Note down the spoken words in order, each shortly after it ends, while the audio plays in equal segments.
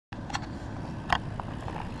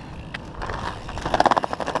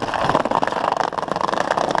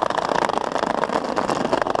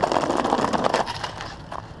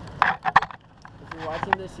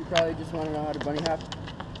probably just want to know how to bunny hop.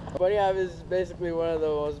 Bunny hop is basically one of the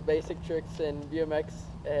most basic tricks in BMX,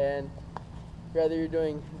 and whether you're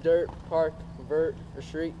doing dirt, park, vert, or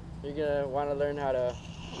street, you're gonna want to learn how to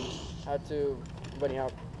bunny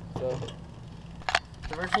hop. So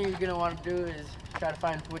the first thing you're gonna want to do is try to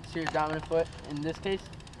find what's your dominant foot. In this case,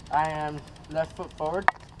 I am left foot forward.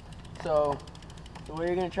 So the way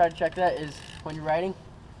you're gonna try to check that is when you're riding,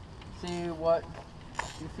 see what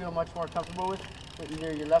you feel much more comfortable with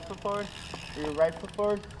either your left foot forward or your right foot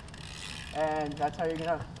forward, and that's how you're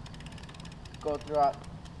gonna go throughout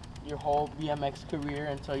your whole BMX career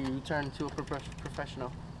until you turn into a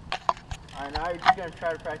professional. Alright, now you're just gonna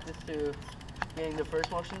try to practice to getting the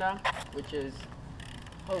first motion down, which is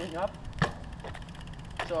pulling up.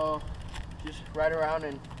 So just ride around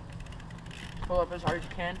and pull up as hard as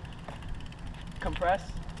you can, compress,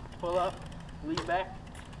 pull up, lean back,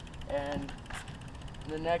 and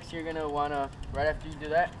the next you're gonna wanna, right after you do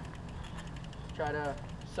that, try to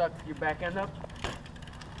suck your back end up.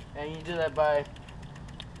 And you do that by,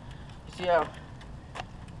 you see how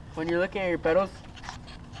when you're looking at your pedals,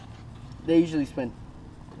 they usually spin.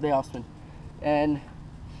 They all spin. And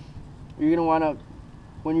you're gonna wanna,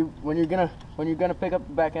 when you're gonna pick up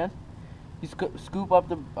the back end, you scoop up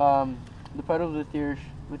the pedals with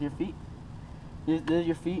your feet. This is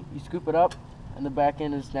your feet. You scoop it up, and the back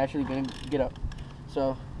end is naturally gonna get up.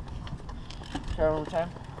 So try one more time.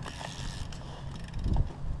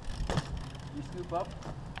 You scoop up,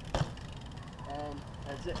 and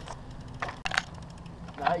that's it.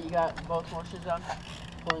 Now you got both motions on,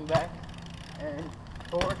 pulling back and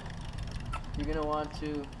forward. You're gonna want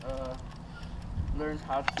to learn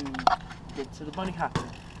how to get to the bunny hop.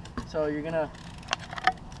 So you're gonna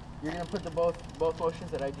put the both motions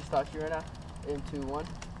that I just taught you right now into one.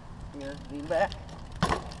 You're gonna lean back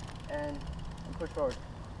and push forward.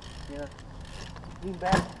 You're gonna lean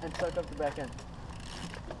back and suck up the back end.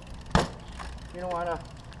 You're gonna wanna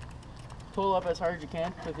pull up as hard as you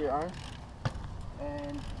can with your arms,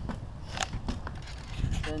 and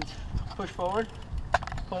then push forward,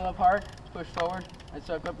 pull up hard, push forward, and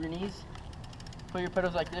suck up your knees. Put your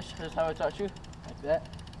pedals like this, just how I taught you, like that,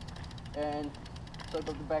 and suck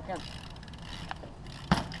up the back end.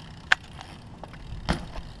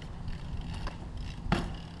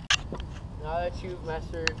 Now that you've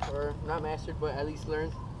mastered, or not mastered, but at least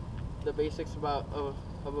learned the basics of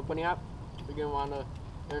a bunny hop, you're gonna wanna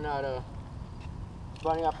learn how to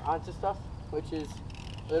bunny hop onto stuff, which is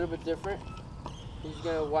a little bit different. You're just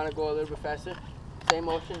gonna wanna go a little bit faster. Same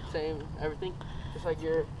motion, same everything, just like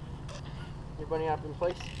your bunny hop in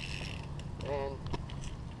place. And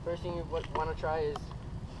first thing you wanna try is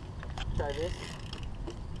try this.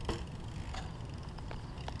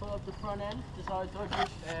 Pull up the front end, just how I told you,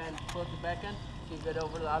 and pull up the back end so you get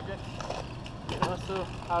over the object. And also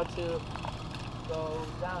how to go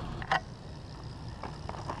down.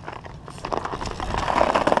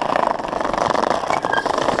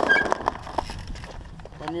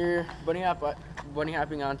 When you're bunny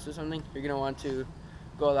hopping onto something, you're gonna want to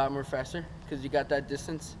go a lot more faster because you got that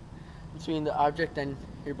distance between the object and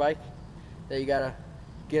your bike that you gotta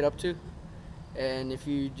get up to. And if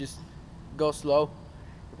you just go slow,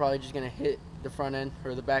 you're probably just gonna hit the front end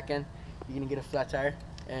or the back end. You're gonna get a flat tire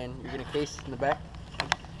and you're gonna case in the back.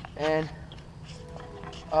 And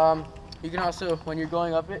you can also, when you're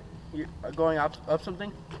going up it, you're going up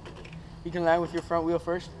something, you can land with your front wheel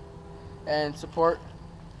first and support.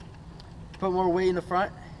 Put more weight in the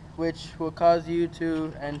front, which will cause you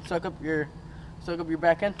to suck up your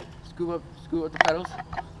back end, scoop up the pedals,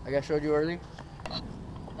 like I showed you earlier.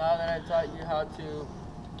 Now that I taught you how to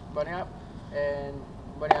bunny hop and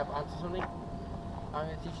bunny hop onto something, I'm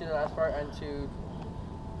going to teach you the last part onto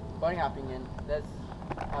bunny hopping, and that's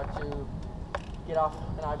how to get off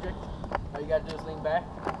an object. All you got to do is lean back,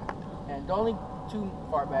 and don't lean too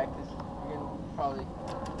far back because you're going to probably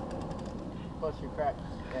bust your crack.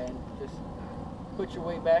 And just put your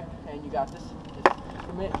weight back, and you got this. Just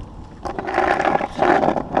commit.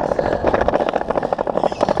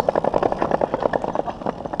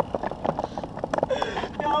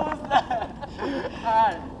 What was that?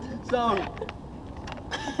 Alright, so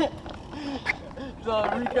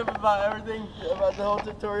recap about everything about the whole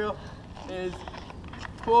tutorial is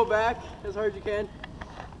pull back as hard as you can,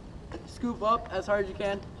 scoop up as hard as you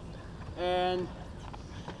can, and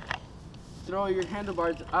throw your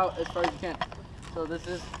handlebars out as far as you can. So this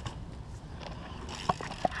is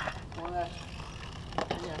one that,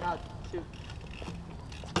 yeah, now two.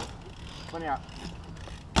 Bunny hop.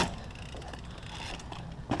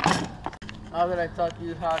 Now that I've taught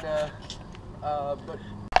you how to,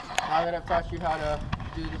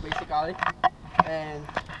 do the basic ollie and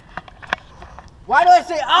Why do I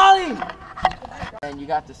say ollie? And you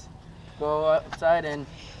got this. Go outside and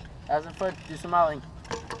have some fun. Do some ollieing.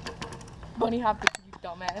 Bunny hop, you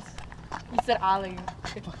dumbass. He said ollie.